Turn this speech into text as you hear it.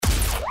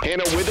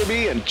Hannah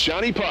Witherby and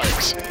Johnny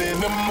Parks. In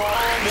the morning.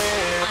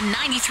 On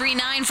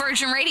 93.9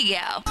 Virgin Radio.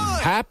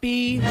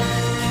 Happy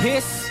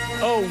Kiss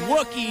a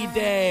Wookiee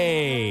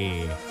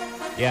Day.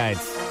 Yeah,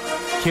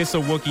 it's Kiss a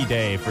Wookiee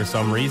Day for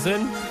some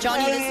reason.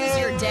 Johnny, this is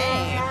your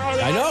day.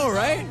 I know,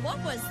 right? What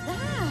was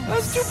that?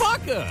 That's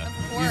Chewbacca.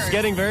 He's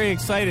getting very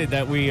excited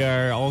that we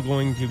are all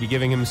going to be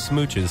giving him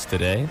smooches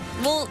today.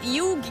 Well,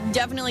 you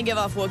definitely give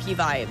off Wookiee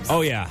vibes.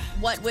 Oh, yeah.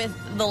 What with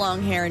the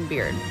long hair and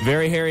beard?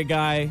 Very hairy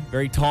guy,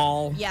 very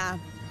tall. Yeah.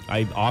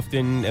 I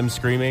often am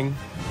screaming.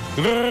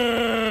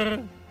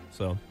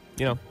 So,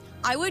 you know.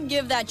 I would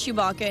give that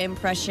Chewbacca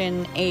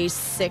impression a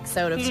 6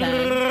 out of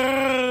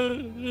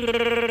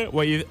 10.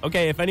 Well,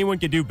 okay, if anyone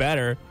could do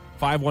better,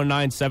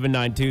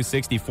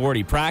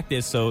 519-792-6040.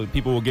 Practice so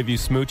people will give you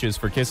smooches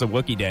for Kiss a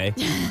Wookiee Day.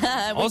 We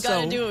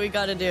gotta do what we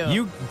gotta do.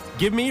 You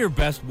give me your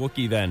best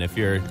Wookiee then if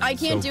you're I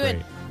can't do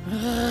it.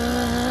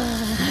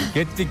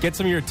 Get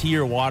some of your tea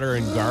or water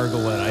and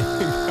gargle it. I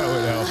think that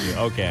would help you.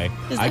 Okay.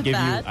 I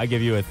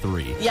give you a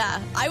 3. Yeah,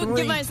 I would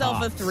give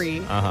myself tops. a 3.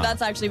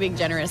 That's actually being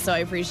generous, so I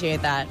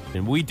appreciate that.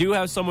 And we do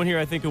have someone here,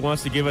 I think, who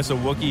wants to give us a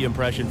Wookiee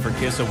impression for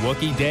Kiss a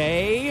Wookiee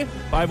Day.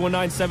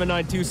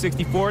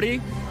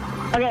 519-792-6040.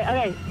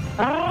 Okay.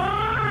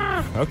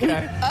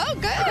 Okay. Oh,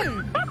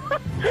 good.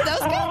 That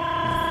was good.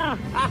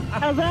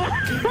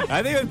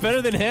 I think it's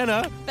better than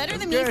Hannah. Better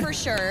than me for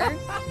sure.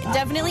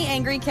 Definitely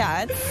angry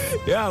cats.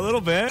 Yeah, a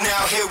little bit.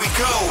 Now here we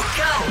go.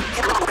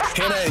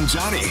 Hannah and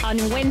Johnny. On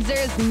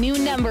Windsor's new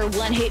number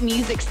 1 hit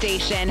music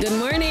station. Good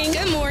morning.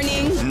 Good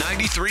morning.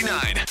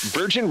 93.9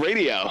 Virgin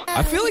Radio.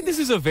 I feel like this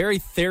is a very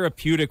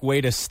therapeutic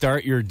way to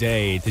start your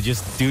day, to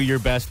just do your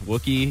best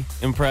Wookiee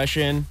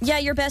impression. Yeah,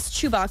 your best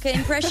Chewbacca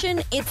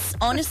impression. It's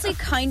honestly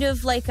kind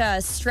of like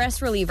a stress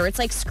reliever. It's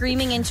like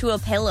screaming into a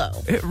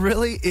pillow. It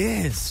really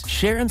is.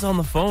 Sharon's on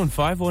the phone,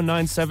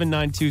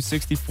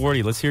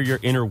 519-792-6040. Let's hear your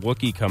inner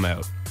Wookiee come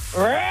out.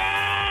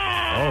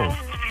 Oh.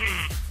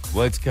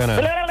 Well, it's kind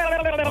of...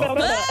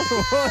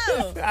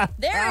 Oh,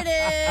 there it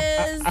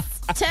is.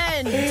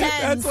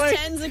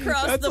 10s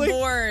across the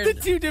board. The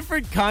two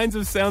different kinds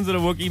of sounds that a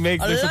Wookiee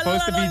makes. They're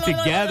supposed to be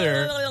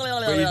together,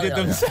 but you did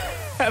them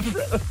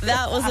separately.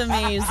 That was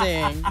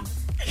amazing.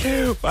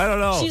 I don't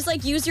know. She's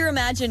like, use your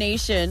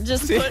imagination.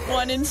 Just put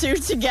 1 and 2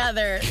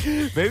 together.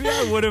 Maybe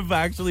I would have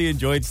actually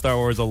enjoyed Star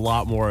Wars a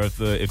lot more if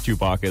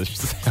Chewbacca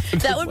sounded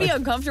That would be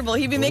uncomfortable.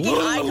 He'd be making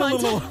eye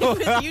contact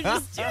with you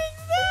just doing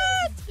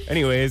that.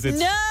 Anyways,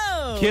 it's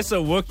Kiss a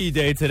Wookiee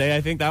Day today.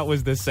 I think that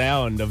was the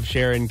sound of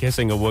Sharon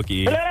kissing a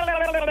Wookiee.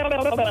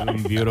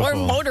 Beautiful. Or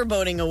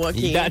motorboating a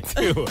Wookiee. That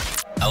too.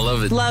 I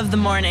love it. Love the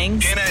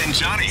mornings. Hannah and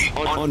Johnny.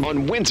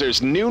 On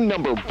Windsor's new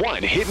number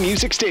 1 hit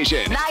music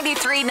station.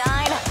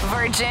 93.9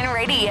 Virgin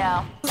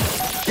Radio.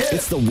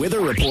 It's the Wither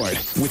Report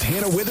with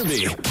Hannah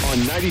Witherby on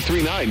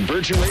 93.9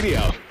 Virgin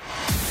Radio.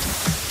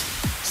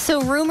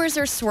 So rumors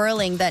are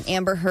swirling that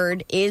Amber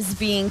Heard is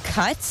being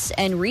cut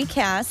and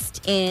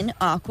recast in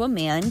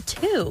Aquaman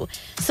 2.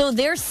 So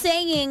they're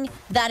saying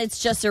that it's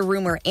just a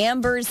rumor.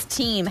 Amber's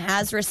team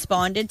has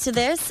responded to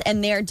this,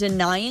 and they're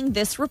denying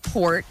this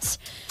report.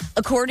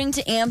 According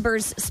to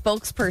Amber's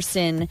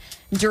spokesperson,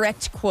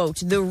 direct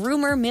quote, "The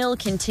rumor mill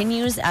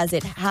continues as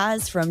it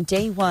has from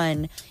day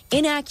one.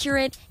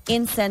 Inaccurate,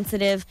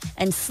 insensitive,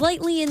 and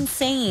slightly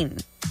insane."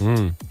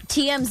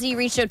 TMZ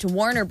reached out to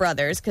Warner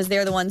Brothers because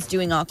they're the ones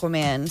doing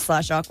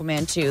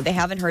Aquaman/Aquaman 2. They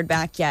haven't heard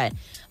back yet.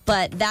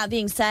 But that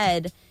being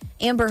said,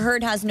 Amber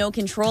Heard has no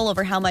control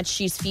over how much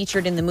she's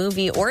featured in the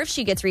movie or if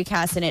she gets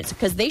recast in it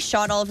because they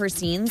shot all of her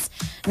scenes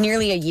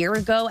nearly a year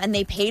ago and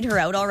they paid her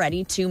out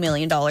already $2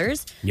 million.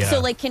 Yeah.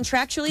 So, like,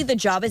 contractually, the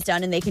job is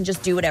done and they can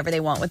just do whatever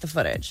they want with the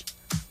footage.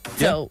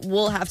 So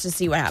we'll have to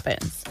see what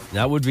happens.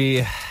 That would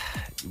be...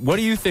 What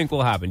do you think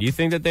will happen? Do you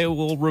think that they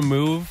will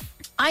remove...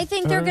 I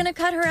think they're going to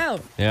cut her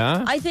out.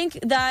 Yeah? I think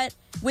that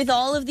with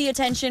all of the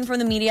attention from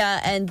the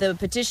media and the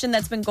petition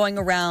that's been going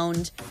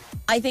around,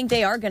 I think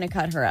they are going to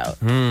cut her out.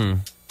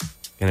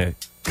 Gonna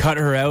cut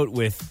her out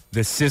with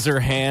the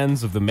scissor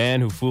hands of the man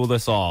who fooled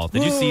us all.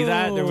 Did you see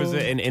that? There was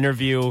an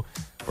interview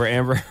where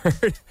Amber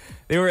Heard,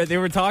 they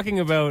were talking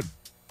about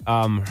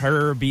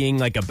her being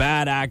like a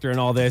bad actor and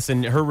all this,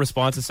 and her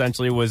response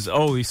essentially was,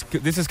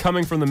 this is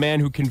coming from the man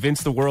who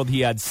convinced the world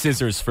he had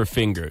scissors for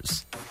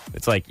fingers.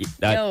 It's like,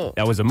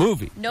 that was a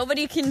movie.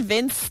 Nobody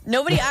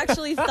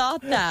actually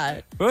thought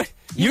that. What?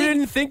 You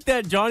didn't think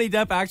that Johnny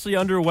Depp actually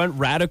underwent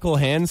radical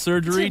hand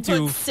surgery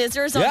to put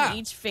scissors on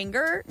each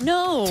finger?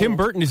 No. Tim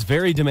Burton is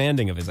very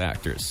demanding of his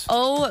actors.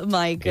 Oh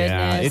my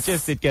goodness. Yeah,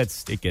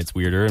 it gets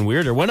weirder and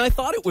weirder. When I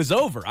thought it was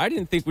over, I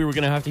didn't think we were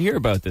going to have to hear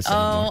about this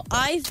anymore.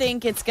 I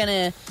think it's going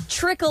to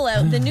trickle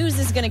out. The news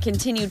is going to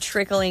continue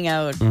trickling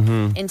out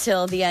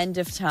until the end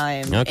of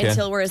time. Okay.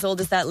 Until we're as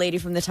old as that lady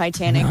from the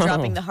Titanic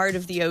dropping the heart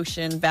of the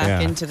ocean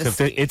back into the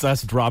sea. It's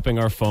us dropping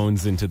our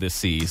phones into the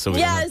sea so we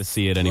don't have to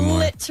see it anymore.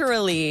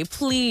 Literally.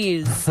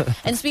 please.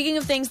 And speaking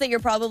of things that you're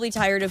probably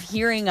tired of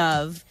hearing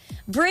of,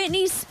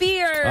 Britney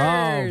Spears.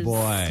 Oh,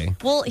 boy.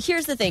 Well,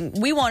 here's the thing.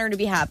 We want her to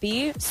be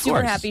happy. Super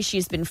course. happy.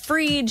 She's been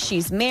freed.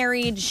 She's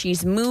married.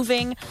 She's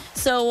moving.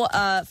 So,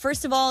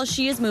 first of all,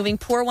 she is moving.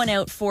 Pour one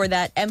out for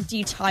that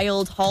empty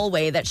tiled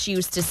hallway that she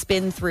used to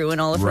spin through in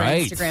all of her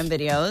Right. Instagram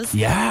videos.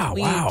 Yeah,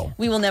 We- wow.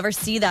 We will never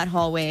see that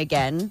hallway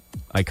again.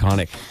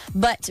 Iconic.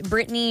 But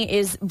Britney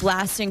is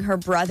blasting her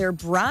brother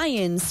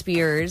Brian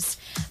Spears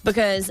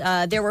because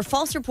there were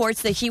false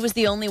reports that he was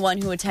the only one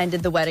who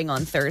attended the wedding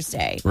on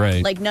Thursday.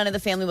 Right. Like none of the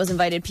family was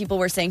invited. People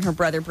were saying her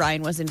brother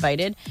Brian was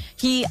invited.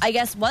 He, I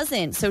guess,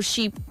 wasn't. So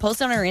she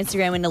posted on her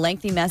Instagram in a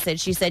lengthy message.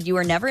 She said, "You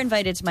were never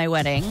invited to my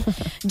wedding.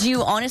 Do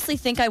you honestly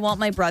think I want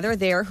my brother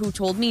there who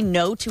told me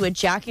no to a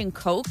Jack and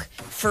Coke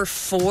for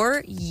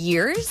 4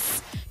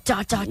 years?" ...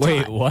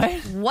 Wait, what?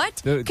 What?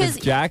 The Because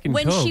Jack and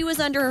when Coke. she was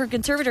under her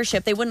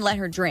conservatorship, they wouldn't let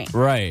her drink.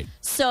 Right.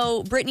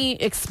 So Britney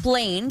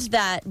explained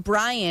that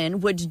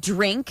Brian would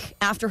drink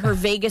after her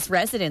Vegas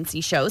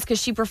residency shows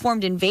because she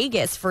performed in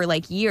Vegas for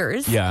like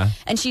years. Yeah.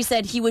 And she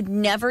said he would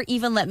never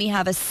even let me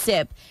have a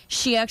sip.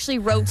 She actually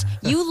wrote,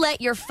 "You let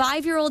your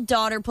 5-year-old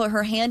daughter put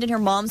her hand in her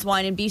mom's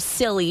wine and be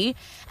silly.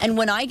 And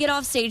when I get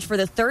off stage for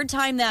the 3rd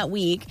time that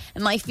week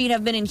and my feet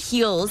have been in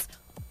heels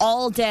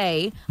all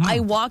day, I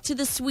walk to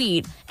the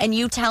suite and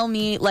you tell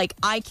me like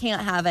I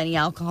can't have any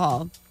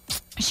alcohol."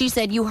 She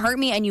said, "You hurt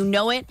me and you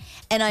know it,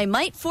 and I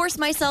might force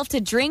myself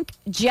to drink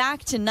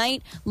Jack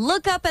tonight,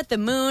 look up at the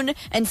moon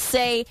and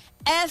say,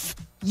 F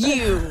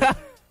you."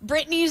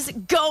 Britney's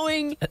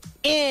going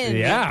in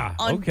Yeah,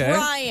 on okay.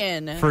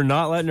 Brian. For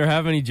not letting her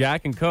have any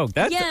Jack and Coke.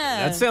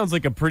 That sounds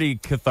like a pretty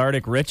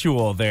cathartic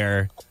ritual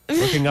there.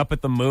 Looking up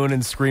at the moon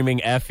and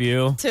screaming F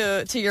you.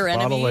 to your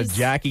enemies. Bottle of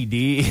Jackie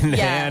D in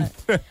Yeah.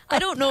 hand. I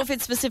don't know if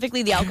it's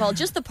specifically the alcohol,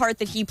 just the part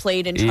that he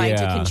played in trying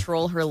to Yeah.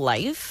 control her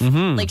life.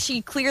 Like,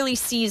 she clearly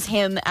sees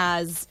him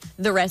as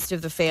the rest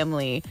of the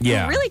family.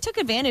 Yeah. Who really took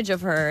advantage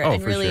of her Oh,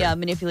 and for really sure.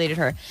 manipulated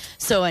her.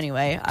 So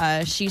anyway,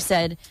 she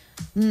said,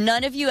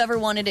 "None of you ever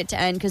wanted it to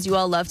end because you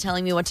all love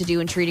telling me what to do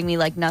and treating me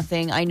like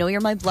nothing. I know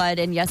you're my blood,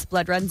 and yes,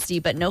 blood runs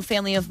deep, but no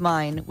family of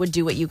mine would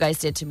do what you guys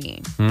did to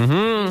me."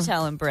 Mm-hmm. You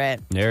tell him,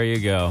 Britt. There you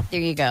go. There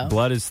you go.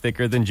 Blood is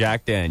thicker than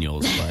Jack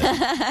Daniels,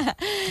 but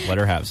let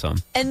her have some.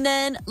 And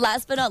then,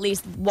 last but not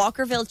least,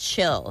 Walkerville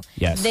Chill.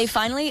 Yes. They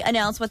finally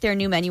announced what their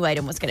new menu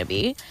item was going to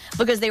be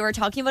because they were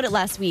talking about it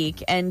last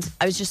week, and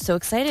I was just so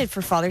excited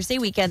for Father's Day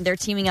weekend. They're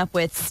teaming up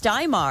with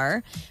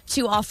Stymar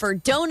to offer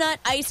donut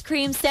ice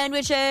cream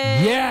sandwiches.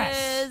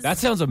 Yes! That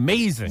sounds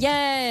amazing.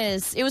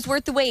 Yes, it was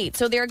worth the wait.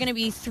 So there are going to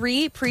be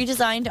 3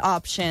 pre-designed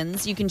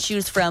options. You can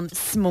choose from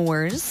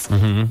s'mores,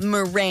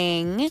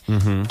 meringue,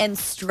 and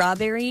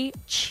strawberry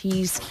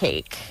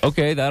cheesecake.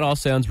 Okay, that all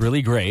sounds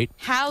really great.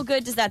 How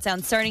good does that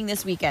sound starting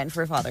this weekend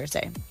for Father's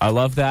Day? I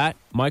love that.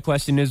 My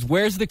question is,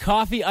 where's the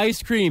coffee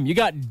ice cream? You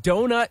got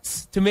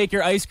donuts to make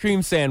your ice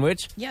cream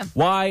sandwich. Yeah.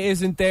 Why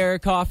isn't there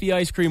coffee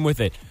ice cream with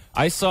it?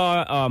 I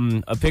saw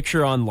a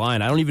picture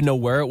online. I don't even know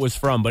where it was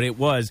from, but it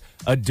was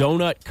a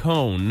donut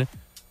cone,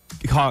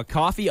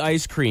 coffee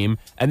ice cream,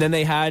 and then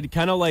they had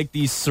kind of like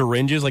these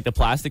syringes, like the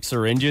plastic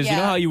syringes. You know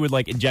Yeah. how you would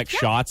like inject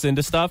shots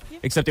into stuff?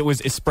 Except it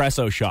was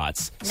espresso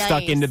shots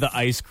stuck Nice. into the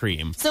ice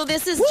cream. So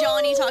this is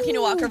Johnny talking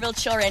to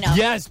Walkerville Chill right now.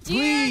 Yes, Dear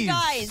please.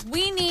 guys,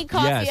 we need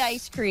coffee Yes.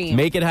 ice cream.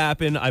 Make it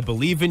happen. I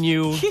believe in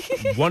you.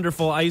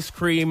 Wonderful ice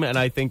cream, and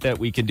I think that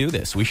we can do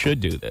this. We should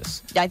do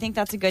this. I think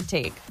that's a good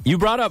take. You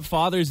brought up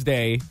Father's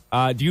Day.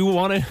 Do you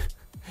want to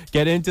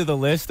get into the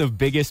list of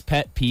biggest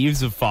pet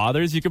peeves of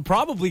fathers? You could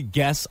probably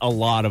guess a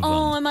lot of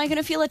Oh, them. am I going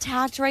to feel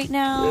attacked right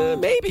now?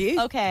 Maybe.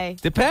 Okay.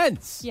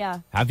 Depends. Yeah.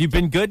 Have you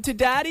been good to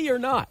daddy or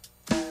not?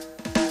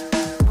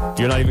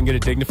 You're not even going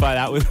to dignify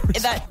that with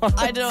That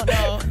I don't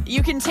know.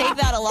 You can take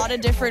that a lot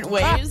of different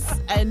ways,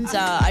 and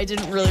I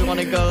didn't really want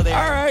to go there.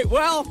 All right,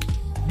 well,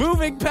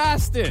 moving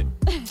past it.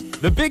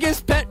 The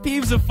biggest pet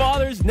peeves of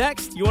fathers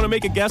next. You want to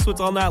make a guess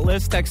what's on that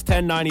list? Text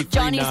 1093.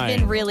 Johnny's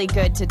been really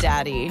good to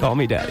Daddy. Call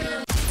me daddy.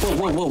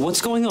 Whoa,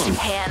 what's going on?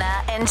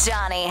 Hannah and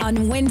Johnny. On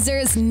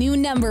Windsor's new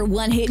number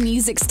 1 hit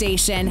music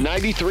station.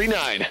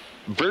 93.9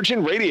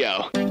 Virgin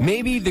Radio.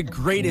 Maybe the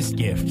greatest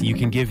gift you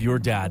can give your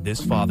dad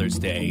this Father's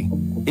Day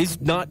is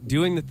not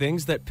doing the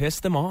things that piss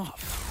them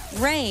off.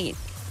 Right.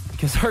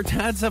 Because our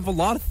dads have a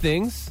lot of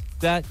things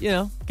that, you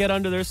know, get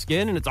under their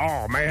skin, and it's,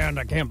 oh, man,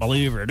 I can't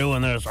believe you're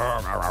doing this.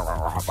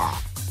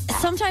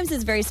 Sometimes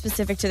it's very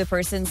specific to the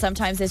person.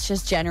 Sometimes it's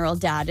just general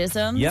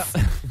dadisms. Yep.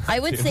 I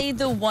would say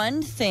the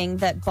one thing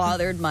that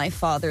bothered my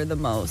father the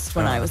most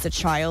when I was a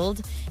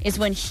child is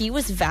when he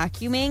was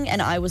vacuuming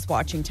and I was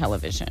watching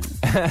television.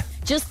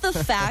 Just the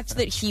fact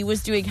that he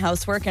was doing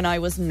housework and I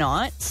was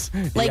not,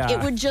 like, Yeah.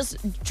 it would just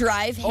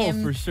drive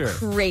him for sure.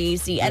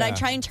 crazy. And Yeah. I'd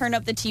try and turn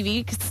up the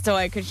TV so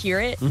I could hear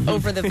it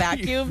over the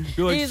vacuum.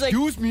 You're like, He's like,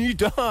 excuse me,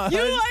 Dad.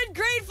 "You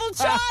ungrateful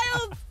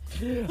child!"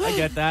 I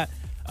get that.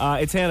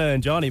 It's Hannah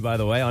and Johnny, by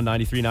the way, on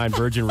 93.9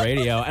 Virgin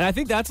Radio. And I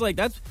think that's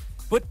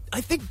But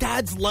I think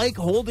dads like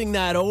holding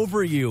that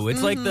over you.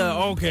 It's like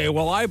okay,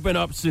 well, I've been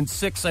up since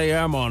 6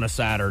 a.m. on a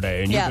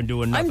Saturday, and you've been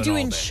doing nothing I'm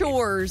doing all day,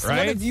 chores. right?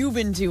 What have you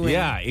been doing?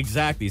 Yeah,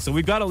 exactly. So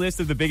we've got a list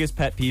of the biggest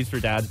pet peeves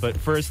for dads. But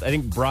first, I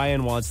think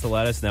Brian wants to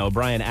let us know.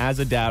 Brian, as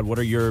a dad, what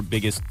are your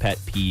biggest pet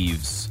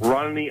peeves?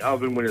 Run the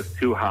oven when it's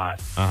too hot,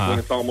 when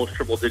it's almost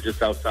triple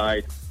digits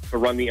outside. To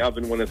run the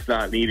oven when it's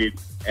not needed,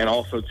 and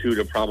also, too,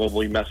 to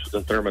probably mess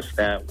with the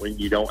thermostat when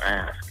you don't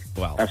ask.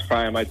 Well, that's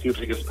probably my two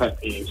biggest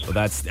pet peeves. Well,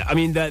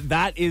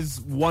 that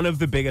is one of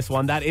the biggest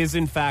one. That is,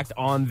 in fact,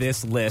 on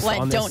this list. What,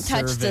 on this don't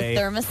touch survey.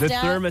 the thermostat? The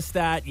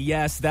thermostat,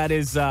 yes, that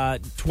is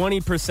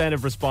 20%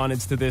 of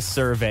respondents to this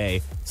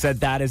survey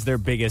said that is their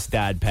biggest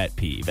dad pet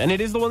peeve. And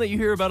it is the one that you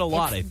hear about a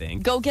lot, I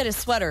think. Go get a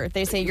sweater.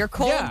 They say, you're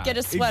cold, get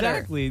a sweater.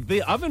 Exactly.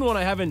 The oven one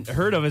I haven't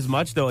heard of as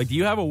much, though. Like, do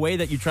you have a way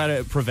that you try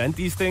to prevent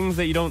these things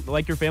that you don't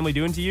like your family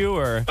doing to you?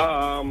 Or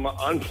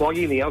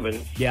unplugging the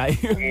oven. Yeah. And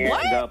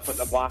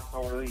putting a box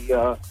over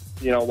the...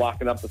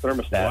 locking up the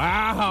thermostat.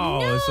 Wow.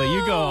 No. So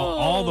you go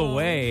all the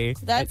way.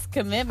 That's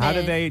commitment. How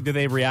do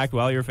they react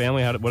well, your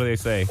family? What do they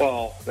say?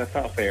 Well, that's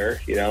not fair,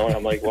 And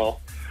I'm like,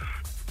 well,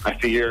 I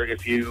figure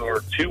if you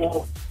are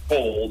too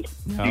cold,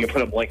 you can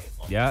put a blanket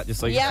on. Yeah,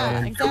 just like you're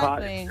saying.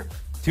 Exactly.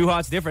 Too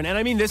hot's different. And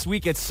I mean, this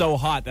week it's so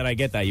hot that I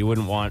get that. You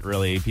wouldn't want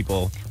really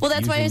people Well,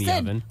 that's why I using the said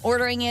oven.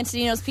 ordering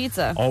Antonino's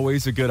pizza.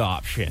 Always a good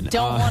option.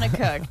 Don't want to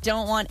cook.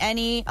 Don't want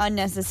any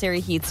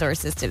unnecessary heat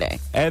sources today.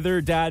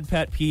 Other dad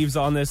pet peeves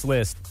on this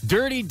list.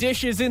 Dirty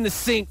dishes in the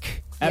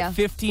sink at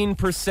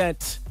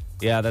 15%.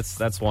 Yeah,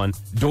 that's one.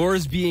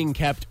 Doors being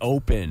kept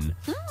open.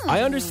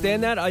 I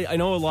understand that. I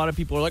know a lot of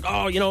people are like,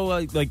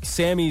 oh, like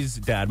Sammy's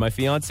dad, my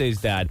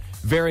fiance's dad,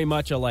 very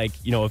much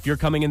if you're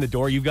coming in the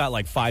door, you've got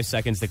like 5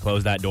 seconds to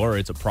close that door, or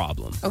it's a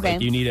problem. Okay.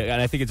 Like, you need it,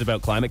 and I think it's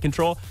about climate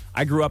control.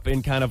 I grew up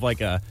in kind of like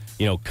a,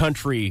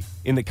 country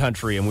in the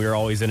country, and we were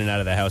always in and out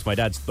of the house. My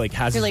dad's like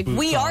has You're his like, boots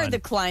we are on, the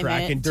climate.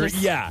 tracking dirt.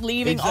 Just Yeah,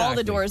 leaving all the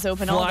exactly. doors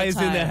open all the Flies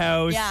time. in the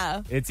house.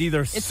 Yeah. It's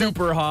either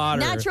super hot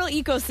or natural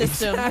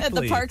ecosystem at the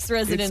Exactly. park's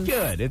residence. It's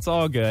good. It's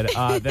all good.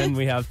 Then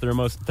we have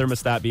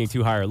thermostat being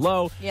too high or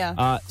low.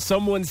 Yeah.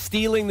 Someone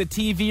stealing the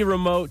TV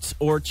remote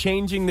or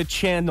changing the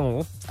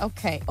channel.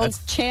 Okay.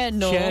 That's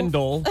channel.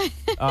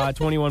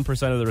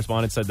 21% of the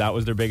respondents said that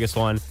was their biggest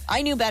one.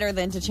 I knew better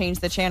than to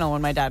change the channel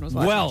when my dad was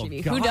watching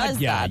TV. Who God, does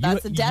yeah. that?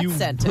 That's a death You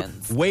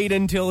sentence. Wait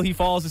until he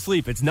falls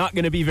asleep. It's not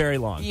going to be very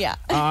long. Yeah.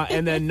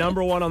 And then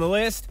number one on the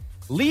list,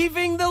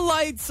 leaving the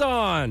lights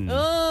on.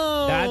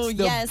 Oh, That's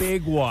the yes.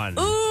 big one.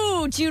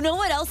 Ooh, do you know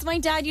what else my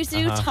dad used to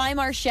do? Time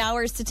our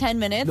showers to 10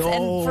 minutes. No.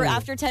 And for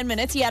after 10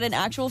 minutes, he had an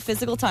actual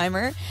physical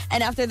timer.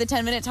 And after the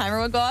 10-minute timer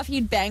would go off,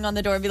 he'd bang on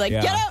the door and be like,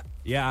 Yeah. get out.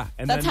 Yeah.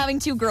 And That's then having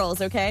two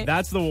girls, okay?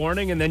 that's the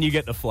warning, and then you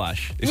get the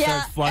flush. It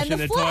starts flushing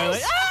and the flush.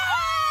 toilet.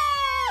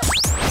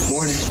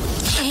 Morning.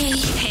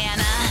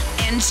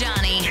 Hannah and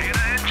Johnny.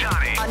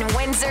 On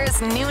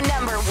Windsor's new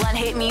 #1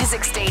 hit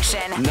music station.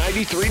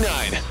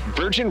 93.9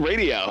 Virgin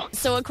Radio.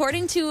 So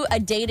according to a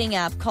dating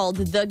app called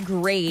The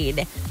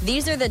Grade,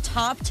 these are the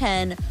top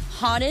 10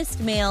 hottest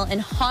male and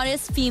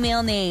hottest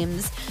female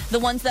names, the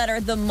ones that are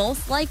the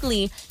most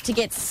likely to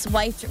get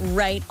swiped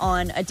right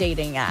on a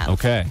dating app.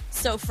 Okay.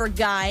 So for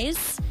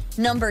guys,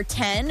 number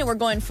 10, we're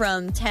going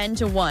from 10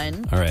 to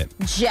 1. All right.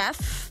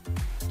 Jeff.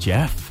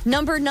 Jeff.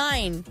 Number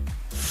 9,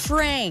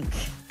 Frank.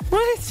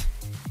 What?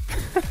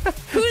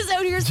 Who's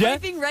out here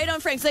Jeff? swiping right on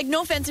Frank? It's like,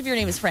 no offense if your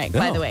name is Frank,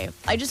 by No. the way.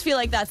 I just feel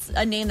like that's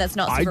a name that's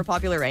not super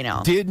popular right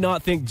now. Did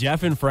not think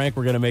Jeff and Frank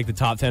were going to make the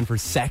top 10 for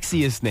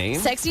sexiest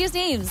names. Sexiest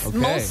names. Okay.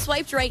 Most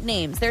swiped right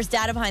names. There's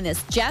data behind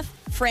this. Jeff,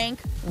 Frank,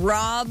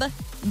 Rob,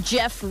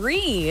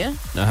 Jeffrey,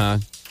 Uh-huh.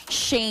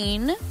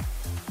 Shane.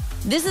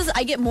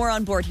 I get more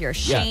on board here.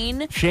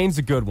 Shane, Yeah. Shane's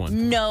a good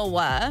one.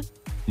 Noah,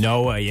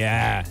 Noah,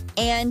 yeah.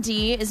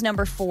 Andy is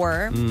number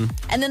 4.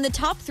 And then the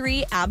top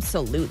 3,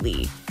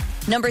 absolutely.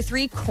 Number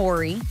 3,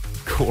 Corey.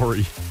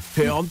 Corey.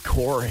 Hey, I'm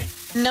Corey.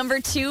 Number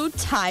 2,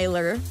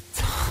 Tyler.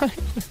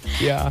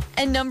 Yeah.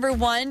 And number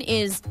 1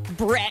 is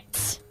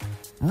Brett.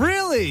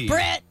 Really?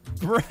 Brett.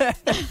 Brett.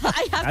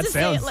 I have That to say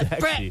it sounds like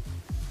sexy. Brett.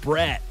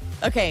 Brett.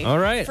 Okay. All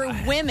right. For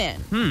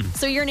women.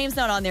 So your name's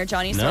not on there,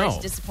 Johnny. Sorry No.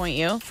 to disappoint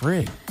you.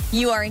 Frig.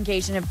 You are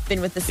engaged and have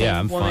been with the same Yeah,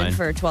 I'm woman fine.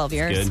 for 12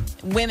 years.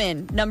 Good.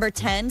 Women. Number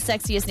 10,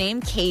 sexiest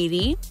name,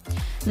 Katie.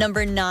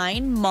 Number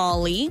 9,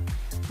 Molly.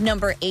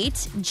 Number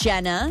 8,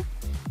 Jenna.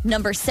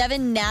 Number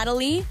 7,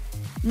 Natalie.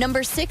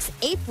 Number 6,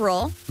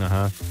 April.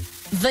 Uh-huh.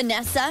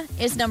 Vanessa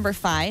is number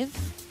 5.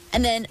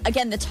 And then,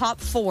 again, the top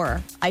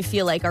 4, I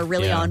feel like, are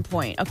really Yeah. on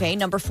point. Okay,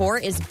 number 4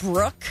 is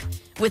Brooke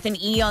with an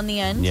E on the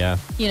end. Yeah.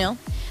 You know.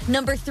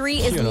 Number 3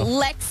 is You know.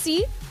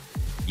 Lexi.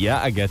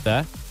 Yeah, I get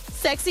that.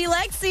 Sexy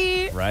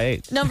Lexi.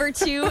 Right. Number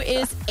 2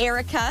 is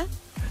Erica.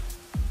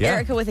 Yeah.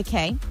 Erica with a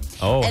K.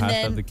 Oh, And half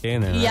then, of the K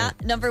now. Yeah,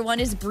 number 1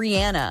 is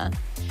Brianna.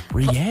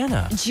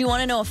 Rihanna. Do you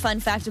want to know a fun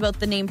fact about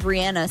the name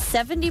Brianna?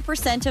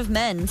 70% of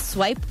men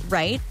swipe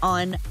right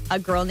on a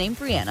girl named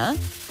Brianna.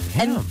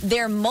 Damn. And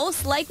they're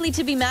most likely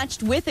to be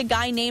matched with a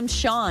guy named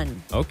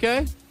Sean.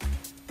 Okay.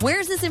 Where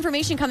is this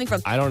information coming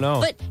from? I don't know.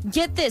 But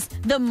get this.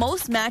 The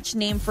most matched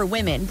name for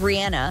women,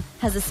 Brianna,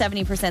 has a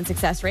 70%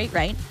 success rate,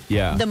 right?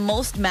 Yeah. The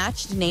most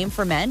matched name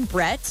for men,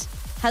 Brett,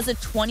 has a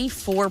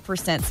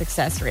 24%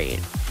 success rate.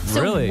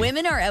 So Really?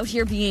 women are out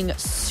here being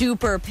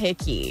super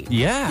picky.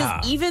 Yeah.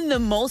 Because even the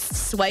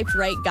most swiped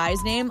right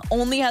guy's name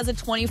only has a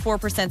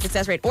 24%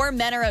 success rate. Or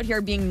men are out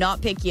here being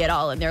not picky at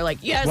all, and they're like,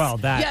 yes, Well,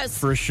 that yes,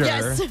 for sure.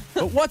 yes.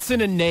 But what's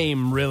in a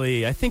name,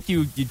 really? I think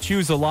you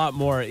choose a lot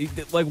more.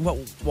 Like,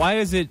 why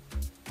is it?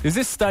 Is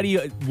this study,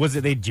 was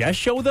it they just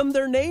show them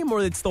their name,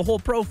 or it's the whole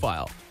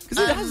profile? Because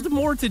it has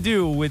more to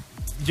do with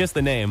just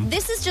the name.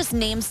 This is just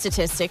name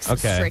statistics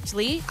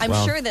strictly. I'm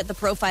sure that the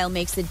profile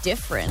makes a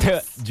difference.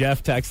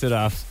 Jeff texted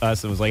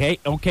us and was like, hey,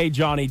 okay,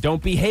 Johnny,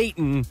 don't be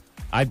hating.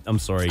 I'm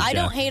sorry, I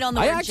Jeff. don't hate on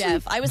the word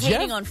Jeff. I was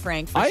hating on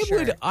Frank for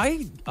sure.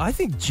 I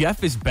think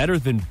Jeff is better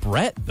than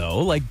Brett, though.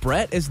 Like,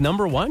 Brett is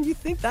number one. You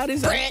think that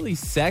is actually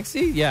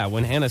sexy? Yeah,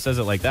 when Hannah says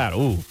it like that.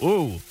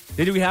 Ooh.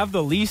 Did we have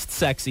the least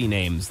sexy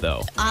names,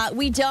 though?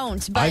 We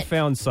don't, but I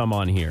found some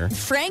on here.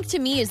 Frank, to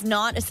me, is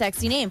not a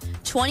sexy name.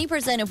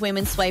 20% of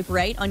women swipe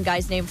right on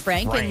guys named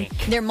Frank, and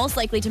they're most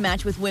likely to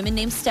match with women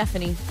named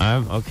Stephanie.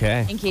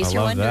 Okay. In case I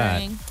you're love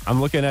wondering. That. I'm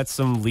looking at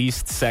some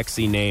least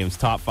sexy names.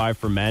 Top 5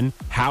 for men.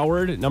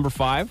 Howard at number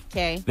 5.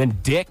 Okay. Then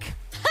Dick.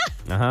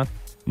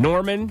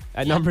 Norman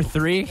at number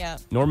 3. Yeah.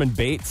 Norman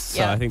Bates.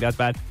 So I think that's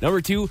bad.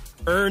 Number 2,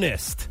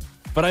 Ernest.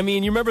 But I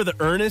mean, you remember the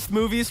Ernest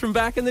movies from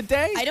back in the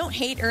day? I don't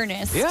hate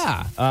Ernest.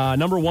 Yeah.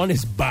 Number 1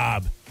 is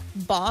Bob.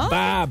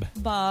 Bob?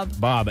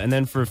 Bob. And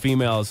then for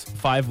females,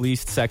 5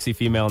 least sexy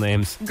female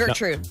names.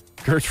 Gertrude.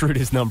 Gertrude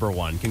is number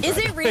 1. Is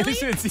it really?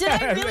 Did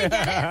I really get it?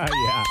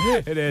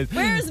 Yeah, it is.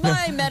 Where's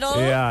my medal?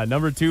 Yeah.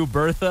 Number 2,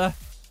 Bertha.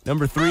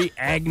 Number 3,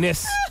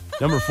 Agnes.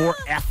 Number 4,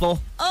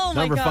 Ethel. Oh,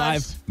 my Number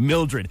gosh. 5,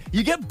 Mildred.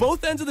 You get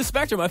both ends of the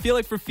spectrum. I feel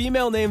like for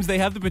female names, they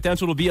have the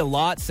potential to be a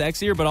lot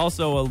sexier, but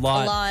also a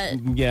lot.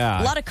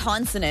 A lot of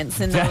consonants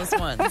in those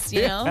ones,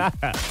 you know?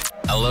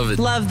 I love it.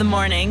 Love the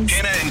mornings.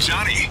 Hannah and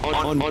Johnny.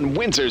 On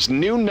Windsor's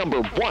new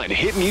number 1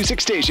 hit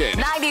music station.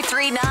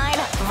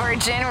 93.9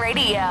 Virgin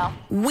Radio.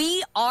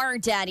 We are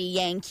Daddy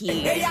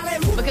Yankee.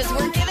 Because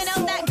we're giving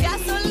out that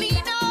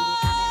gasolina.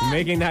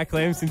 Making that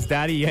claim since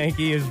Daddy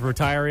Yankee is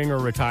retiring or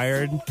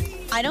retired.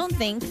 I don't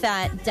think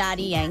that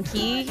Daddy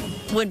Yankee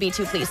would be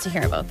too pleased to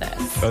hear about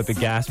this. About the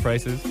gas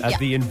prices as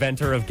the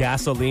inventor of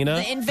gasolina.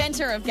 The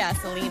inventor of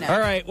gasolina. All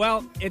right,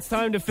 well, it's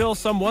time to fill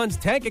someone's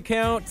tank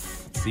account.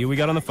 Let's see who we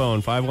got on the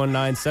phone.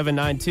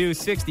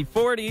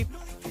 519-792-6040.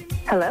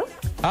 Hello?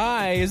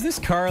 Hi, is this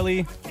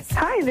Carly?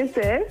 Hi, this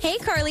is. Hey,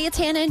 Carly, it's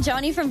Hannah and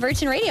Johnny from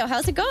Virgin Radio.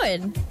 How's it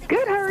going?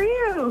 Good, how are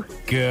you?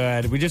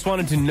 Good. We just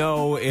wanted to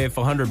know if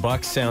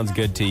 $100 sounds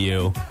good to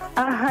you.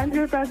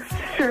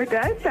 $100 sure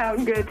does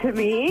sound good to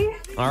me.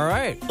 All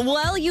right.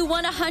 Well, you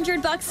won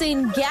 $100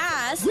 in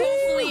gas.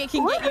 Hopefully it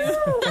can get you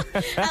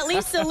at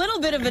least a little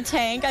bit of a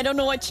tank. I don't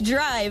know what you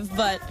drive,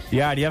 but...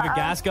 Yeah, do you have a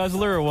gas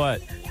guzzler or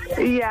what?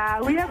 Yeah,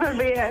 we have a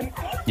van.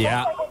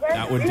 Yeah,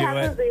 that would do it. We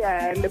have a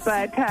van, but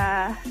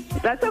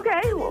that's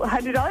okay.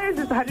 $100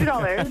 is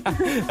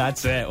 $100.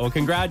 That's it. Well,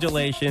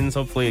 congratulations.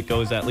 Hopefully it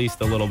goes at least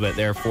a little bit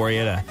there for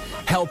you to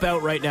help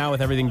out right now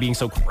with everything being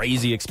so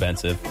crazy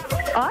expensive.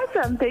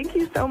 Awesome. Thank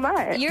you so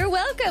much. You're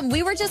welcome.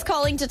 We were just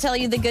calling to tell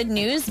you the good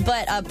news,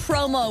 but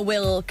Promo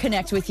will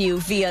connect with you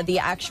via the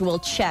actual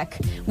check.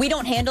 We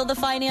don't handle the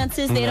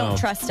finances. They don't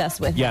trust us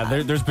with that. Yeah,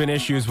 there's been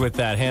issues with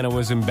that. Hannah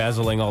was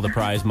embezzling all the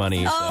prize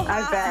money. So. Oh,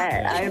 I bet. All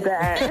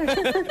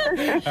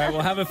right,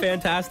 well, have a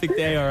fantastic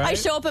day, all right? I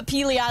show up at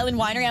Peely Island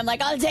Winery. I'm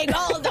like, I'll take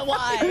all the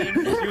wine.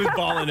 She was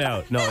balling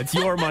out. No, it's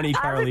your money,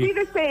 I would Carly. be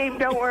the same.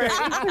 Don't worry. Wake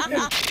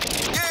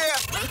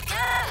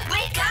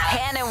up.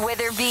 Hannah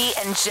Witherby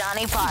and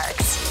Johnny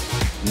Parks.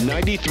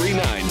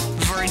 93.9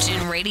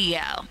 Virgin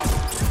Radio.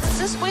 Is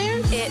this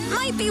weird? It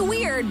might be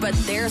weird, but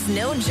there's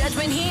no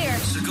judgment here.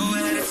 So go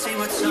ahead and say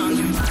what's on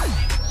your mind.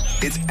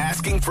 It's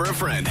Asking for a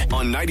Friend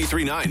on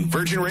 93.9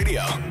 Virgin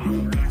Radio.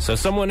 So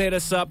someone hit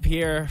us up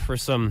here for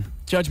some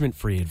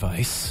judgment-free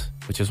advice,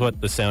 which is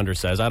what the sounder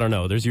says. I don't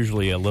know. There's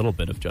usually a little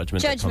bit of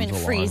judgment that comes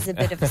Judgment-free along. is a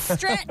bit of a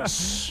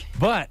stretch.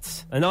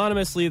 But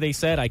anonymously, they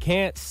said, I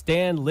can't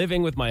stand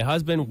living with my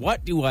husband.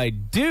 What do I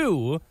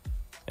do?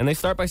 And they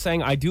start by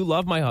saying, I do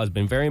love my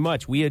husband very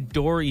much. We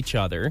adore each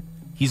other.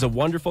 He's a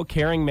wonderful,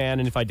 caring man,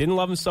 and if I didn't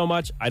love him so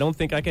much, I don't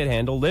think I could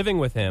handle living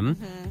with him.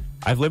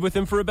 I've lived with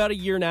him for about a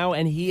year now,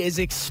 and he is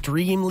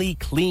extremely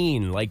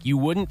clean. Like, you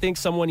wouldn't think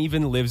someone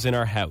even lives in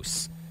our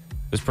house.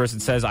 This person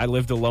says, I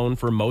lived alone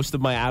for most of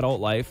my adult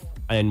life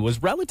and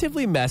was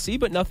relatively messy,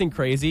 but nothing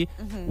crazy.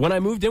 When I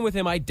moved in with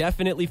him, I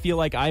definitely feel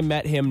like I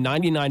met him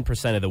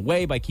 99% of the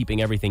way by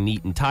keeping everything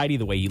neat and tidy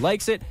the way he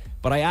likes it,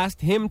 but I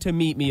asked him to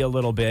meet me a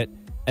little bit,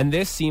 and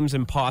this seems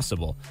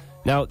impossible.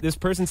 Now, this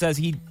person says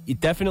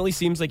it definitely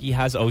seems like he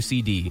has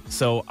OCD,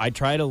 so I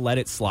try to let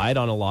it slide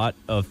on a lot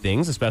of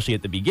things, especially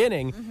at the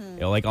beginning.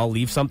 You know, like I'll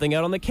leave something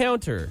out on the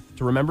counter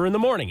to remember in the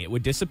morning. It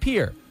would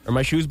disappear. Or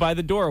my shoes by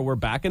the door were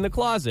back in the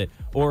closet.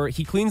 Or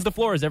he cleans the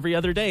floors every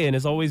other day and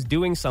is always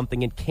doing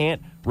something and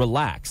can't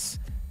relax.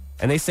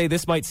 And they say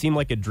this might seem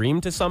like a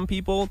dream to some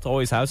people to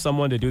always have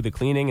someone to do the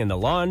cleaning and the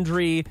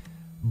laundry.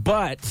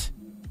 But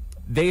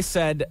they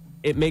said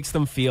it makes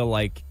them feel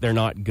like they're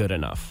not good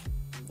enough.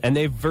 And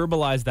they've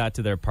verbalized that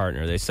to their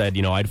partner. They said,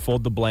 I'd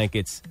fold the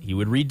blankets. He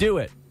would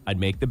redo it. I'd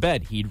make the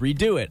bed. He'd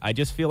redo it. I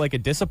just feel like a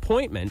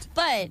disappointment.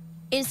 But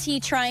is he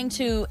trying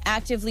to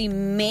actively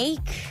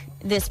make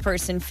this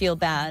person feel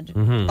bad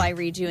by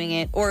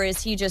redoing it? Or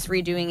is he just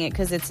redoing it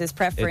because it's his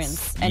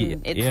preference?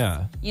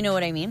 You know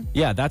what I mean?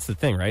 Yeah, that's the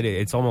thing, right?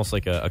 It's almost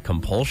like a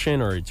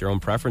compulsion, or it's your own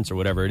preference or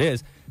whatever it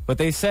is. But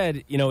they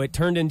said, it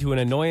turned into an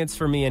annoyance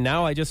for me, and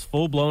now I just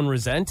full-blown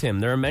resent him.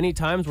 There are many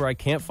times where I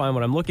can't find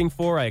what I'm looking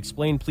for. I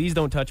explain, please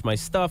don't touch my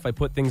stuff. I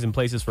put things in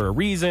places for a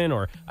reason,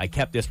 or I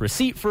kept this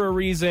receipt for a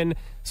reason.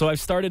 So I've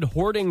started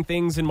hoarding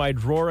things in my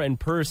drawer and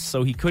purse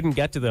so he couldn't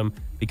get to them,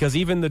 because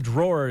even the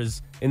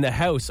drawers in the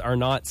house are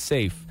not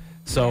safe.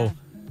 So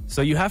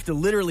you have to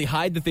literally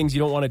hide the things you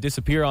don't want to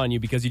disappear on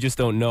you because you just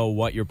don't know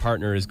what your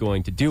partner is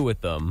going to do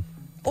with them.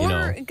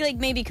 Or like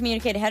maybe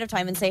communicate ahead of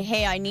time and say,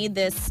 hey, I need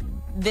this.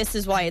 This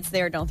is why it's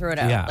there. Don't throw it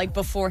out. Yeah. Like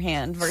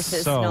beforehand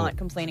versus not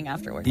complaining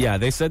afterwards. Yeah,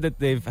 they said that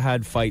they've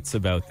had fights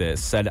about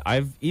this. Said,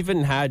 I've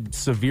even had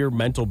severe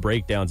mental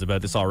breakdowns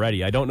about this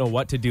already. I don't know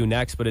what to do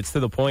next, but it's to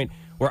the point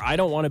where I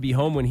don't want to be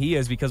home when he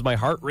is because my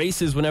heart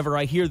races whenever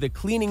I hear the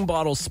cleaning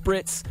bottle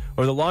spritz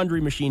or the laundry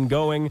machine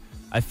going.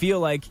 I feel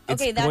like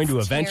it's going to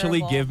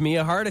eventually give me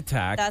a heart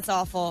attack. That's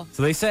awful.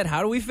 So they said,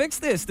 how do we fix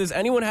this? Does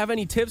anyone have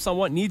any tips on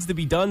what needs to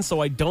be done so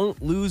I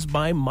don't lose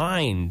my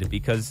mind?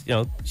 Because,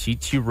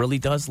 she really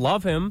does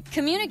love him.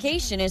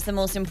 Communication is the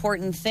most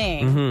important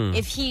thing.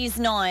 If he's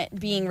not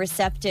being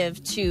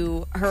receptive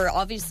to her,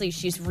 obviously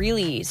she's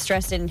really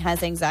stressed and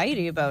has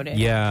anxiety about it.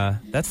 Yeah,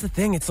 that's the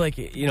thing. It's like,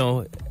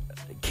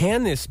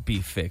 can this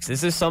be fixed?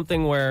 Is this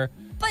something where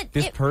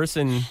this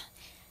person...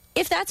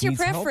 If that's your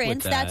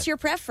preference, that's your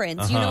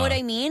preference. You know what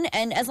I mean?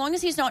 And as long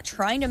as he's not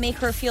trying to make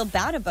her feel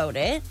bad about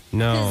it.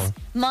 No. Because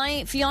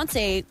my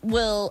fiance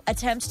will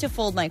attempt to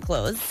fold my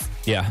clothes.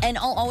 Yeah. And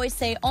I'll always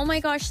say, oh my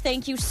gosh,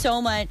 thank you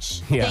so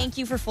much. Yeah. Thank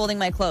you for folding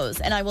my clothes.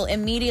 And I will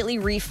immediately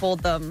refold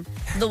them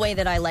the way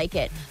that I like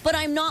it. But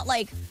I'm not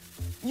like,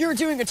 you're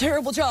doing a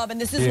terrible job and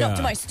this isn't up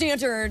to my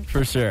standard.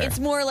 For sure. It's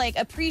more like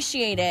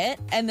appreciate it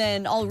and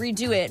then I'll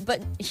redo it.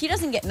 But he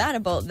doesn't get mad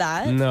about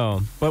that.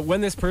 No. But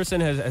when this person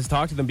has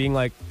talked to them being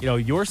like,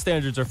 your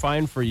standards are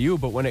fine for you,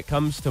 but when it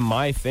comes to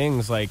my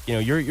things, like,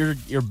 you're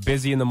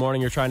busy in the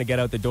morning, you're trying to get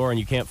out the door and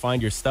you can't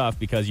find your stuff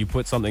because you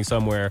put something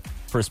somewhere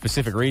for a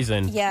specific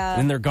reason. Yeah.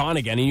 And they're gone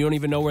again and you don't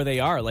even know where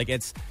they are. Like,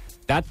 it's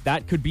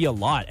that could be a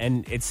lot.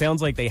 And it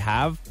sounds like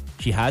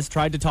she has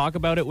tried to talk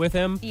about it with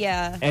him.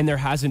 Yeah. And there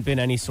hasn't been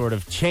any sort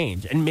of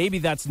change. And maybe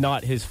that's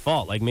not his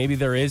fault. Like, maybe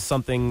there is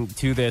something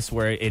to this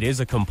where it is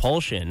a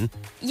compulsion.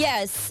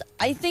 Yes.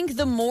 I think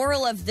the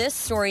moral of this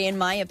story, in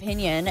my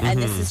opinion, and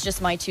this is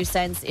just my 2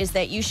 cents, is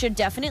that you should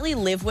definitely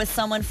live with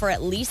someone for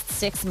at least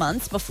 6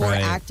 months before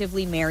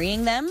actively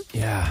marrying them.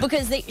 Yeah.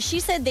 Because she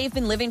said they've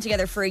been living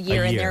together for a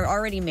year and they're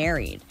already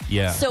married.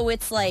 Yeah. So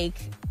it's like,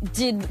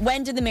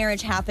 when did the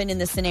marriage happen in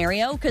this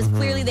scenario? Because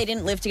clearly they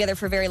didn't live together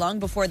for very long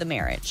before the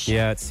marriage.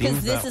 Yeah, it seems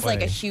because this is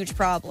like a huge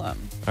problem.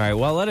 All right,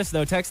 well, let us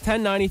know. Text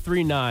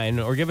 10939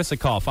 or give us a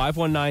call,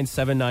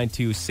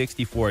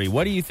 519-792-6040.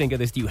 What do you think of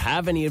this? Do you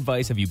have any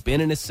advice? Have you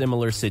been in a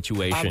similar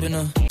situation?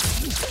 Hannah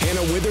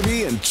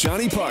Witherby and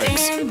Johnny Parks.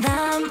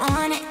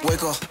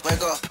 Wake up,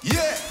 wake up.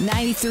 Yeah.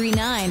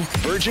 93.9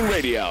 Virgin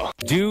Radio.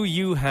 Do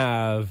you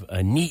have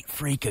a neat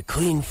freak, a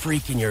clean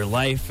freak in your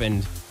life?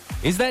 And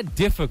is that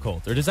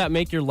difficult, or does that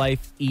make your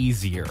life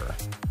easier?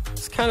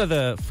 It's kind of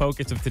the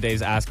focus of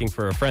today's Asking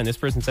for a Friend. This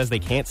person says they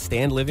can't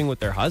stand living with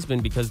their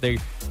husband because they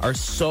are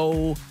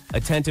so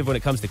attentive when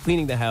it comes to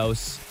cleaning the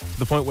house, to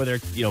the point where they're,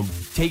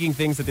 taking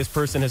things that this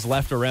person has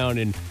left around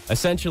and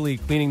essentially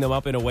cleaning them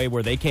up in a way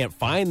where they can't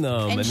find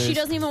them. And she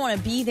doesn't even want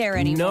to be there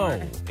anymore.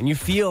 No. And you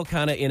feel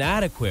kind of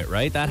inadequate,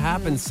 right? That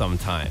happens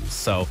sometimes.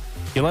 So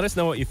you can let us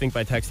know what you think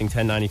by texting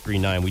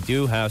 10939. We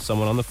do have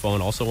someone on the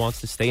phone, also wants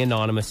to stay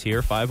anonymous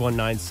here,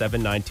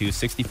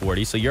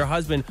 519-792-6040. So your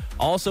husband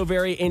also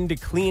very into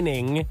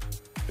cleaning.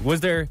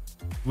 Was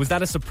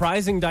that a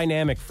surprising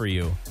dynamic for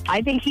you?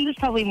 I think he was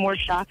probably more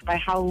shocked by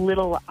how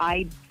little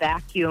I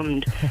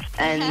vacuumed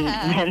than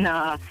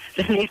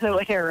the other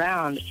way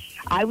around.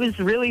 I was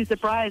really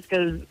surprised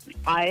because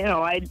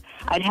I'd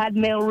had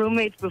male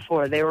roommates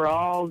before. They were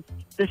all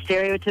the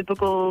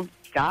stereotypical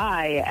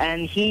guy,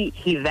 and he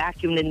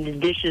vacuumed and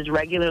did dishes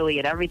regularly,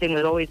 and everything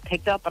was always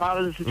picked up.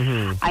 And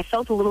I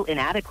felt a little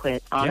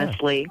inadequate,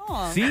 honestly.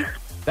 Yeah. See,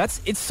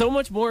 it's so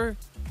much more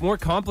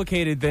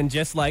complicated than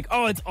just like,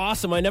 oh, it's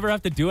awesome, I never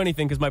have to do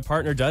anything because my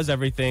partner does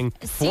everything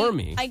for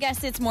me. I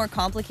guess it's more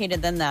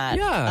complicated than that.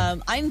 Yeah.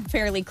 I'm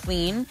fairly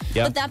clean.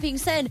 Yep. But that being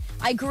said,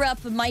 I grew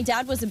up, my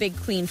dad was a big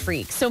clean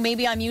freak. So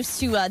maybe I'm used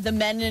to the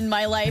men in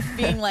my life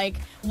being like,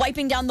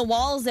 wiping down the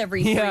walls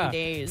every 3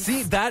 days.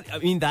 See,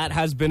 that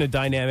has been a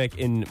dynamic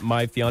in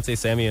my fiance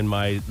Sammy and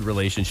my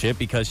relationship,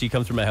 because she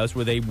comes from a house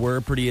where they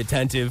were pretty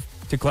attentive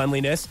to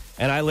cleanliness,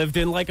 and I lived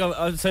in like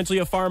essentially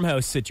a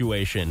farmhouse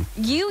situation.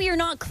 You're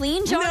not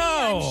clean, Johnny? No.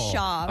 I'm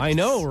shocked. I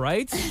know,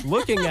 right?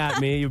 Looking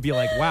at me, you'd be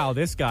like, wow,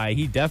 this guy,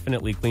 he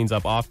definitely cleans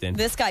up often.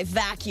 This guy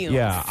vacuums.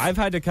 Yeah, I've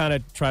had to kind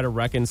of try to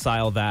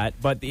reconcile that,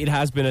 but it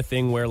has been a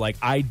thing where like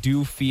I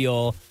do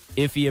feel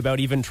iffy about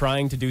even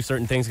trying to do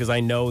certain things, because I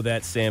know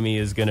that Sammy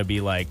is going to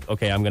be like,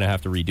 okay, I'm going to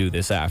have to redo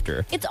this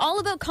after. It's all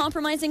about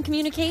compromising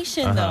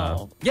communication,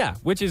 though. Yeah,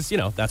 which is,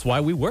 that's why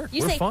we work.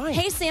 You We're say, fine.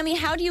 hey, Sammy,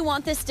 how do you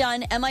want this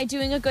done? Am I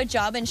doing a good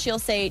job? And she'll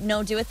say,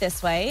 no, do it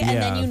this way.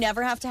 And then you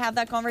never have to have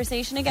that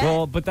conversation again.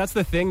 Well, but that's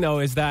the thing, though,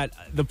 is that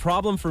the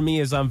problem for me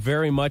is I'm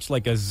very much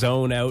like a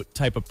zone out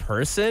type of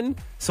person.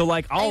 So,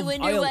 like, I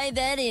wonder why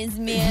that is,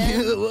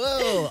 man.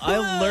 Whoa,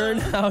 I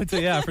learned how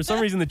to, for some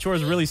reason the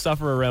chores really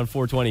suffer around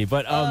 420.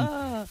 But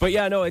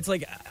yeah, no, it's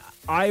like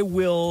I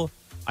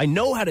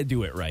know how to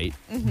do it right,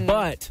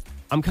 but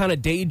I'm kind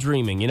of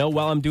daydreaming,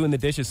 while I'm doing the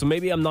dishes. So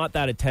maybe I'm not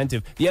that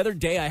attentive. The other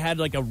day I had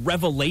like a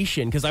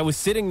revelation, because I was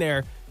sitting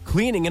there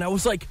cleaning and I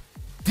was like,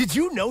 did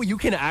you know you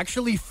can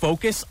actually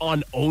focus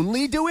on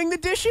only doing the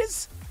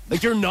dishes?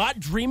 Like, you're not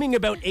dreaming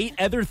about 8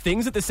 other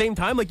things at the same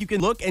time. Like, you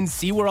can look and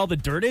see where all the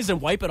dirt is and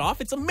wipe it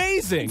off. It's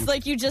amazing. It's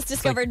like you just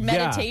discovered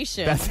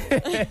meditation. Yeah, that's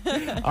it.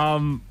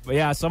 But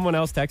yeah, someone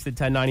else texted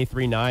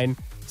 10939,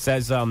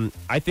 says,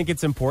 I think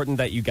it's important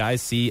that you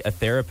guys see a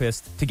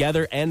therapist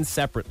together and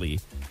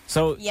separately.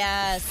 So,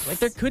 yes, like,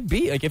 there could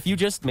be, like, if you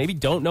just maybe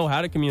don't know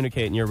how to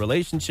communicate in your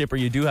relationship, or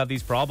you do have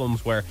these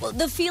problems where... Well,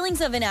 the feelings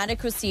of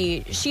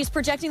inadequacy, she's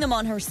projecting them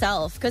on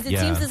herself, because it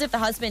seems as if the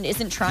husband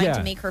isn't trying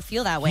to make her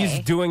feel that way. He's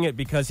doing it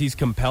because he's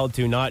compelled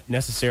to, not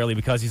necessarily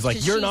because he's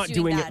like, you're not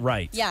doing it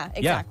right. Yeah,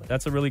 exactly. Yeah,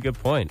 that's a really good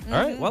point.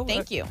 All right, well,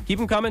 thank you. Keep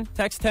them coming.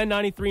 Text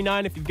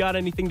 10939 if you've got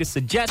anything to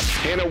suggest.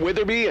 Hannah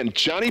Witherby and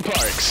Johnny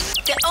Parks.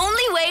 The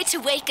only way to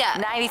wake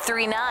up.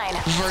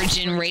 93.9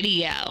 Virgin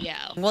Radio.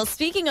 Well,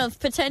 speaking of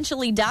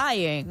potentially dying,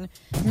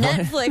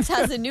 Netflix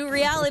has a new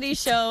reality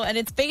show, and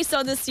it's based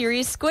on the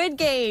series Squid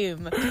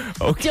Game.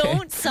 Okay.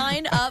 Don't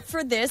sign up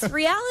for this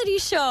reality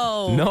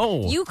show.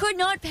 No. You could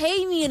not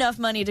pay me enough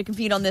money to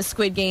compete on this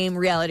Squid Game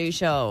reality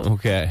show.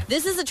 Okay.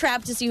 This is a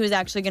trap to see who's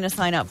actually going to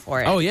sign up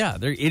for it. Oh, yeah.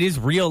 It is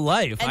real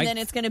life. And then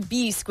it's going to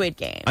be Squid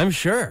Game. I'm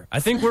sure. I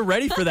think we're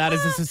ready for that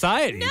as a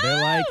society. No,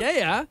 they're like,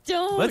 hey,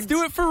 let's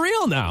do it for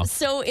real now.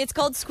 So it's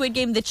called Squid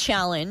Game The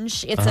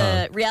Challenge. It's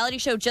a reality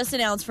show just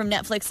announced from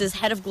Netflix's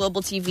head of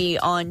global TV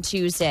on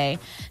Tuesday.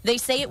 They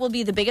say it will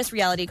be the biggest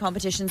reality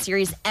competition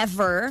series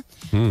ever,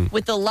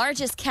 with the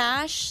largest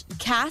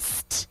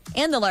cast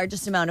and the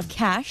largest amount of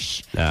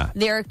cash.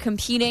 They're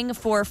competing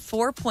for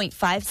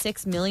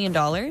 $4.56 million.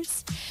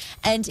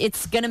 And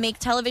it's going to make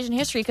television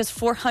history because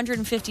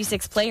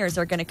 456 players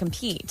are going to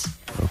compete.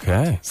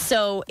 Okay.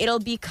 So it'll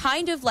be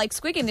kind of like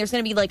Squid Game. There's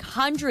going to be like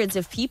hundreds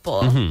of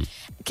people.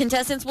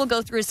 Contestants will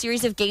go through a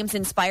series of games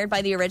inspired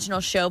by the original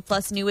show,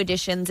 plus new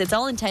additions. It's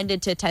all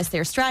intended to test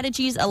their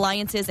strategies,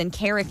 alliances, and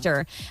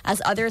character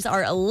as others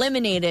are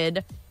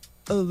eliminated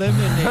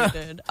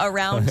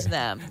around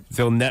them.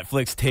 So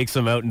Netflix takes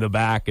them out in the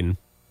back and...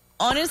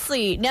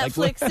 Honestly,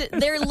 Netflix,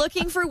 they're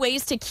looking for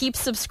ways to keep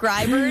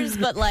subscribers,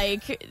 but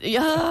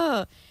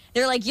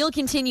they're like, you'll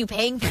continue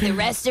paying for the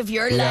rest of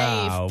your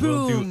life.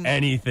 We'll do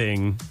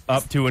anything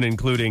up to and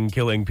including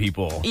killing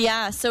people.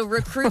 Yeah, so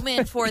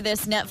recruitment for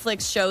this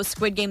Netflix show,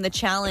 Squid Game The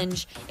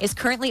Challenge, is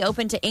currently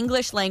open to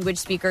English language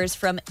speakers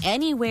from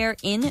anywhere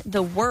in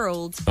the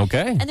world.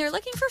 Okay. And they're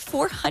looking for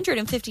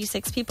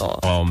 456 people.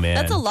 Oh, man.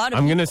 That's a lot of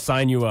I'm people. going to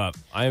sign you up.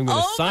 I am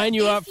going to sign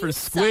you up for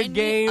Squid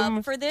Game. Sign me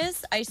up for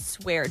this, I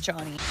swear,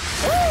 Johnny.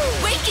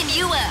 Waking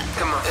you up.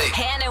 Come on. Hey.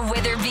 Hannah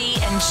Witherby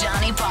and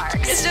Johnny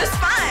Parks. It's just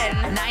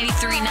fun.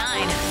 93.9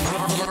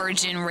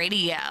 Virgin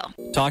Radio.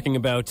 Talking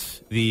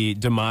about the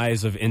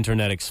demise of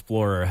Internet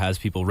Explorer has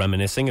people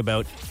reminiscing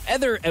about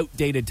other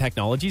outdated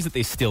technologies that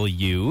they still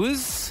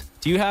use.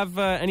 Do you have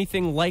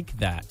anything like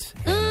that?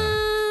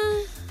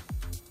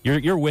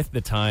 You're with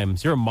the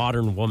times. You're a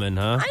modern woman,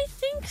 huh? I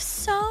think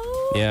so.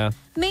 Yeah.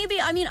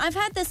 Maybe. I mean, I've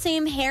had the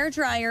same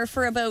hairdryer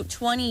for about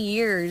 20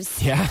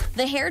 years. Yeah.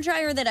 The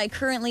hairdryer that I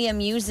currently am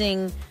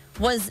using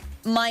was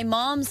my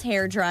mom's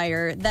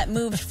hairdryer that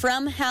moved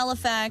from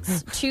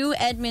Halifax to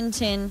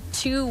Edmonton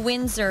to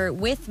Windsor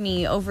with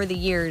me over the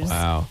years.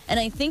 Wow. And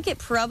I think it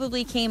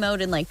probably came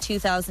out in like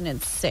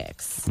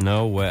 2006.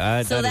 No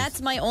way. So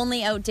that's my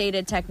only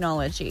outdated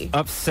technology.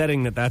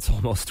 Upsetting that's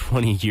almost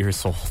 20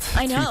 years old.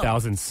 I know.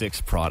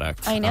 2006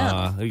 product. I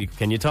know.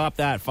 Can you top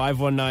that?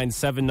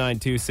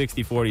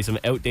 519-792-6040. Some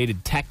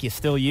outdated tech you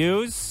still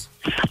use?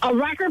 A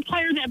record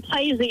player that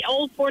plays the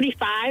old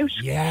 45s.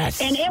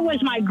 Yes. And it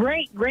was my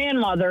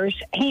great-grandmother's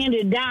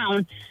handed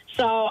down.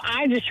 So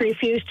I just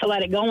refuse to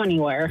let it go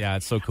anywhere. Yeah,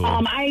 it's so cool.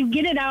 I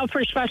get it out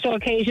for special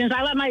occasions.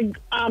 I let my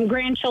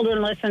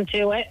grandchildren listen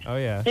to it. Oh,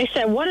 yeah. They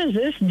said, what does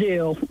this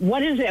do?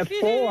 What is it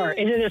for?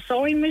 Is it a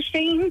sewing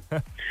machine?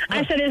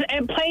 I said,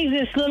 it plays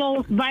this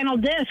little vinyl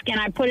disc, and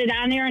I put it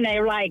on there, and they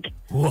were like,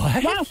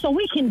 what? Wow, so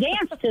we can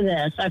dance to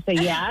this. I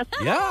said, yes.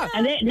 Yeah.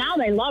 And now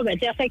they love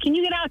it. They'll say, can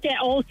you get out that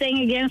old thing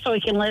again so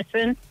we can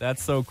listen?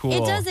 That's so cool.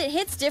 It does. It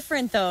hits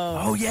different, though.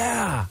 Oh,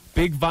 yeah.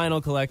 Big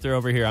vinyl collector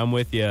over here. I'm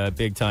with you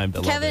big time.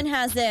 Kevin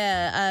has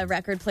a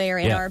record player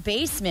in our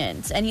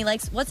basement, and he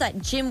likes, what's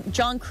that,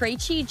 John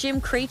Krejci?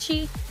 Jim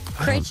Krejci?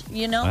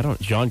 You know? I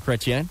don't, John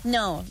Chrétien?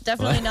 No,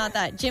 definitely not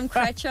that. Jim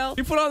Chrétien.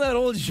 You put on that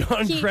old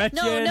John Chrétien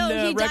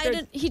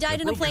No, he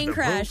died in a plane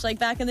crash, like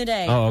back in the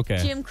day. Oh, okay.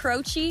 Jim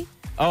Croce.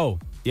 Oh,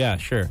 yeah,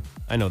 sure.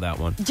 I know that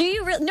one. Do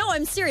you really? No,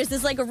 I'm serious. This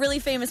is like a really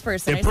famous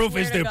person. The proof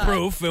is the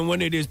proof, and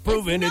when it is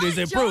proven, it is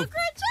a proof.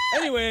 Chrétien.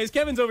 Anyways,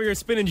 Kevin's over here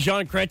spinning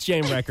John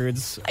Chrétien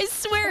records. I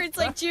swear it's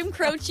like Jim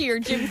Croce or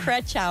Jim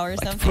Chrétien or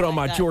something. Put on like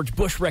my that. George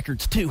Bush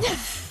records, too.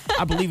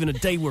 I believe in a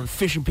day where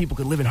fishing people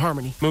could live in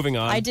harmony. Moving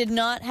on. I did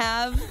not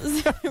have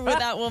with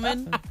that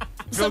woman.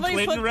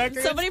 Somebody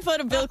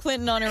put a Bill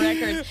Clinton on a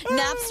record.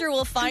 Napster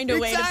will find a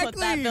way to put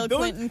that Bill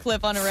Clinton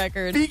clip on a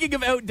record. Speaking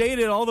of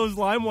outdated, all those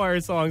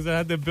LimeWire songs that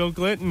had the Bill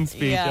Clinton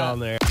speech on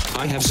there.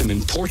 I have some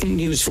important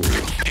news for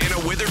you.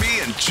 Hannah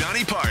Witherby and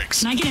Johnny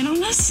Parks. Can I get in on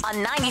this? On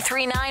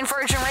 93.9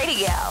 Virgin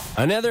Radio.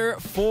 Another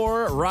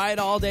 4 Ride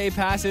All Day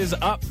passes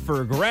up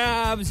for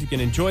grabs. You can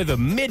enjoy the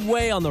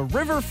Midway on the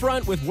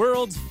riverfront with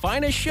world's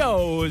finest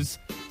shows.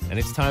 And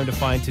it's time to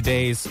find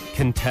today's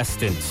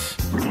contestant.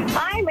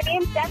 Hi, my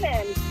name's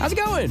Devin. How's it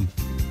going?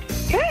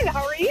 Good,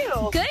 how are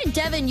you? Good,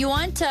 Devin. You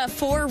want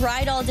 4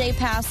 Ride All Day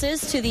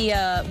passes to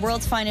the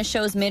world's finest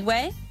shows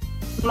Midway?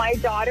 My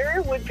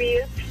daughter would be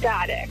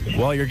ecstatic.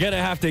 Well, you're going to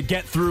have to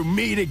get through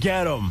me to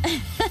get them.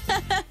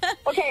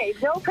 Okay,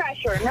 no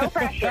pressure, no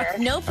pressure.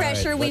 No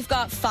pressure. Right, we've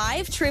got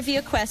 5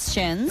 trivia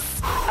questions.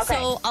 Okay.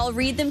 So I'll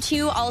read them to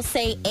you. I'll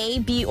say A,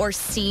 B, or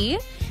C.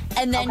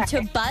 And then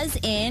to buzz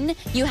in,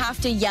 you have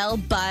to yell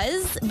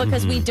buzz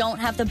because we don't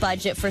have the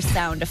budget for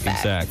sound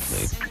effects.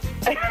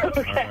 Exactly.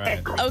 Okay. All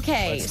right.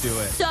 Okay. Let's do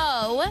it.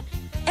 So,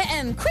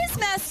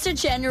 Quizmaster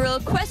General,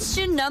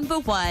 question number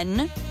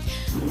 1.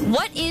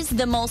 What is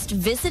the most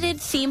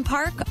visited theme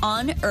park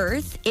on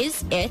Earth?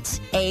 Is it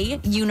A,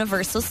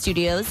 Universal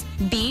Studios,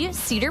 B,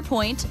 Cedar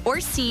Point,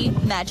 or C,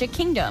 Magic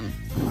Kingdom?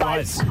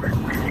 Buzz.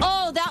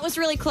 Oh, that was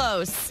really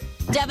close.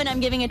 Devin, I'm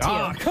giving it to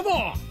you. Come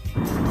on.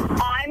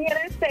 I'm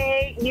going to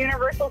say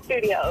Universal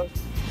Studios.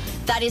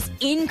 That is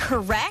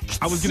incorrect.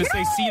 I was going to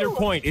say Cedar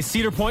Point. Is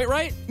Cedar Point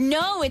right?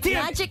 No, it's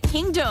Magic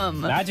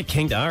Kingdom. Magic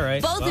Kingdom, all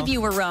right. Both of you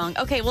were wrong.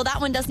 Okay, well,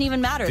 that one doesn't even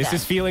matter This then.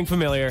 is feeling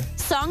familiar.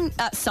 Song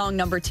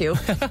number 2.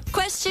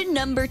 Question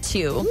number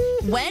 2.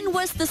 When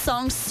was the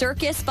song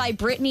Circus by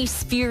Britney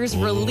Spears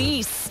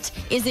released?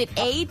 Is it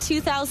A,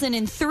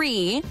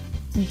 2003,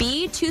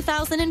 B,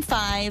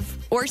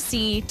 2005, or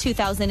C,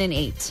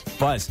 2008?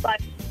 Buzz.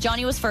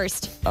 Johnny was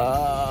first.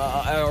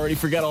 I already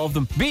forgot all of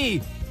them.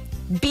 B.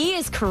 B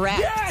is correct.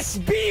 Yes!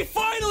 B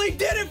finally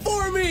did it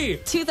for me!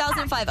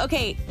 2005.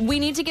 Okay, we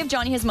need to give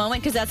Johnny his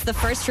moment because that's the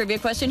first trivia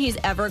question he's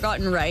ever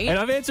gotten right. And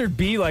I've answered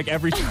B like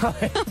every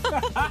time.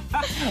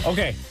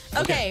 Okay.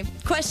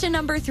 Question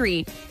number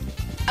 3.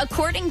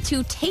 According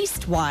to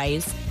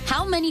TasteWise,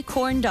 how many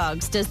corn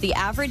dogs does the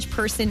average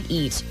person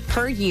eat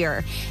per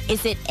year?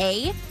 Is it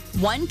A,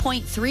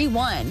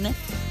 1.31,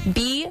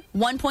 B,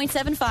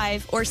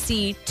 1.75, or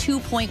C,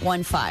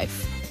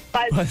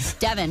 2.15? Buzz.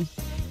 Devin.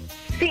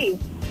 C.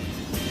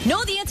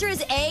 No, the answer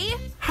is A.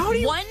 How do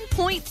you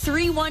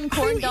 1.31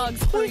 corn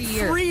dogs per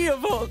year. 3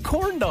 of a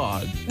corn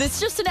dog. It's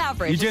just an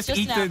average. You just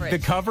eat the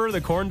cover, the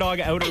corn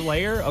dog outer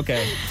layer?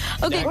 Okay.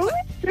 Okay. Who's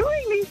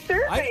doing these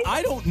surveys?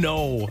 I don't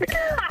know.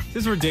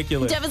 This is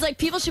ridiculous. Devin's like,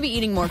 people should be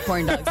eating more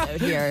corn dogs out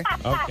here.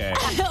 Okay.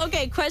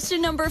 Okay,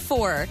 question number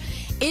 4.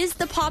 Is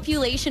the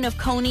population of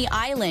Coney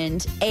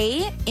Island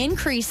A,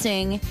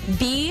 increasing,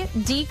 B,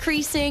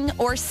 decreasing,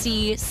 or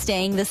C,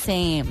 staying the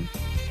same?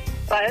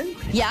 Buzz.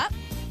 Yeah.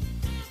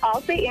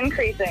 I'll say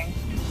increasing.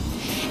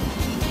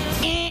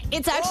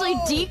 It's actually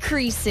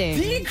decreasing.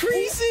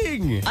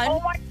 Decreasing! Oh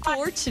my God.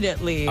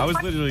 Unfortunately. I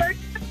was literally...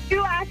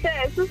 You at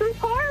this. This is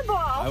horrible.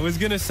 I was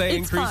going to say It's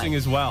increasing fine.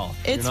 as well.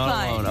 It's You're not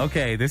fine. alone.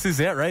 Okay, this is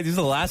it, right? This is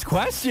the last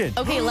question.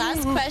 Okay,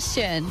 last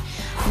question.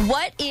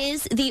 What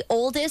is the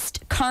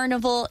oldest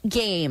carnival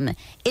game?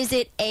 Is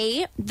it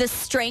A, the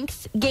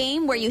strength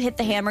game where you hit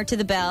the hammer to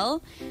the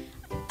bell?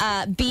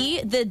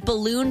 B, the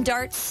balloon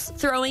darts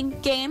throwing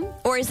game?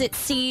 Or is it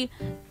C,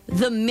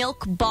 the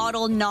milk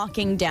bottle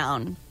knocking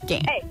down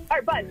game? Hey,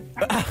 or Buzz.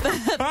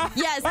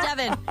 Yes,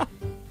 Devin.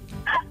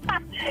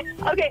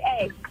 Okay,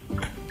 A.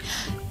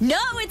 No,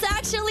 it's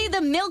actually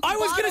the milk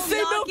bottle I was going to say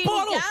milk knocking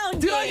bottle. down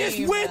Did I game.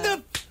 just win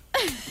the...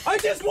 I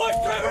just won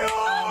trivia!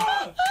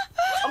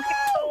 Okay,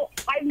 so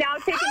I've now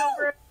taken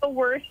over the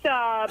worst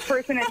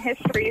person in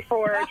history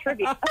for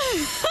trivia.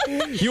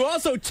 You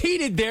also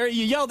cheated there.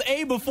 You yelled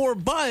A before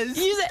Buzz.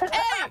 You said A.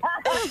 I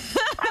was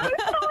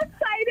so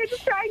excited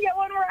to try and get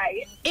one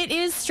right. It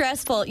is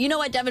stressful. You know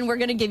what, Devin? We're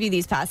going to give you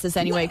these passes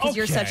anyway because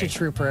you're such a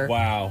trooper.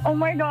 Wow. Oh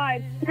my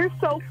God, you're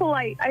so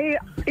polite.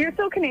 You're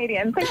so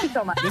Canadian. Thank you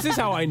so much. This is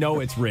how I know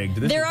it's rigged.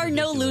 There are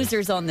no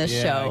losers on this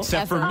show.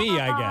 Except for me,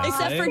 I guess.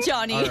 Except for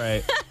Johnny. All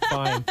right,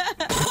 fine.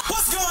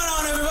 What's going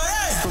on, everybody?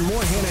 For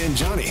more Hannah and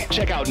Johnny,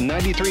 check out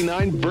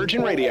 93.9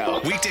 Virgin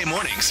Radio. Weekday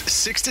mornings,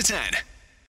 6 to 10.